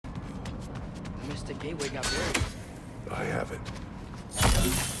Majestic Gateway got buried. I have it.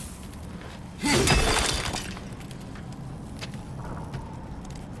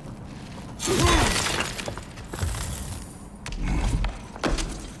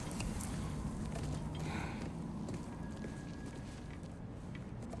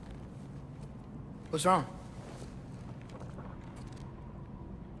 What's wrong?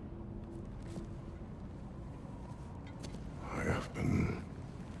 I have been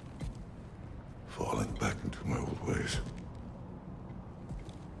falling back into my old ways.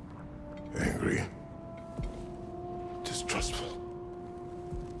 Angry. Distrustful.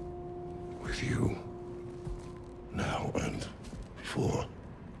 With you. Now and before.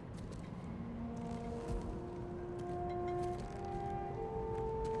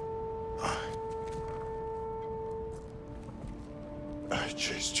 I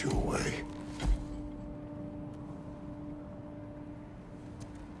chased you away.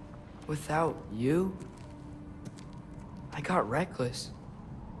 Without you, I got reckless.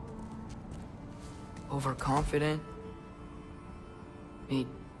 Overconfident. Made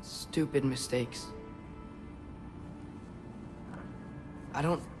stupid mistakes. I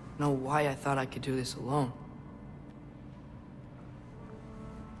don't know why I thought I could do this alone.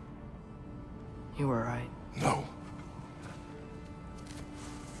 You were right. No.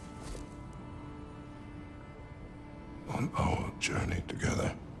 On our journey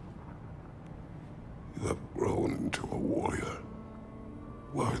together, you have grown into a warrior,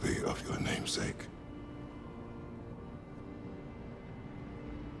 worthy of your namesake.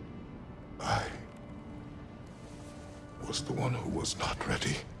 I was the one who was not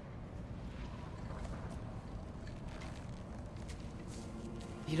ready.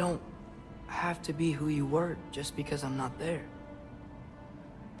 You don't have to be who you were just because I'm not there.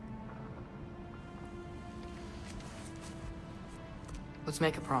 Let's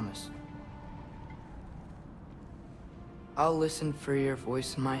make a promise. I'll listen for your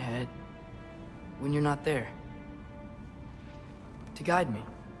voice in my head when you're not there, to guide me.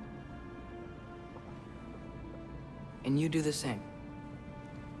 And you do the same.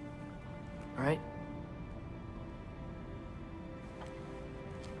 All right?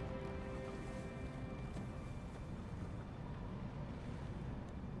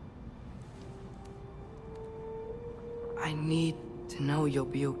 I need to know you'll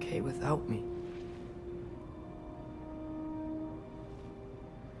be okay without me.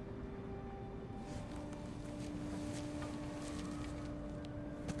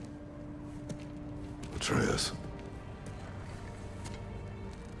 Atreus.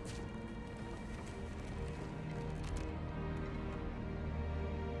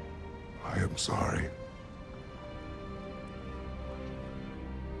 I am sorry.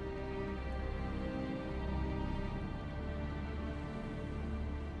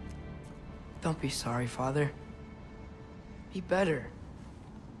 Don't be sorry, Father. Be better.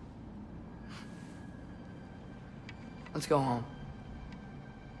 Let's go home.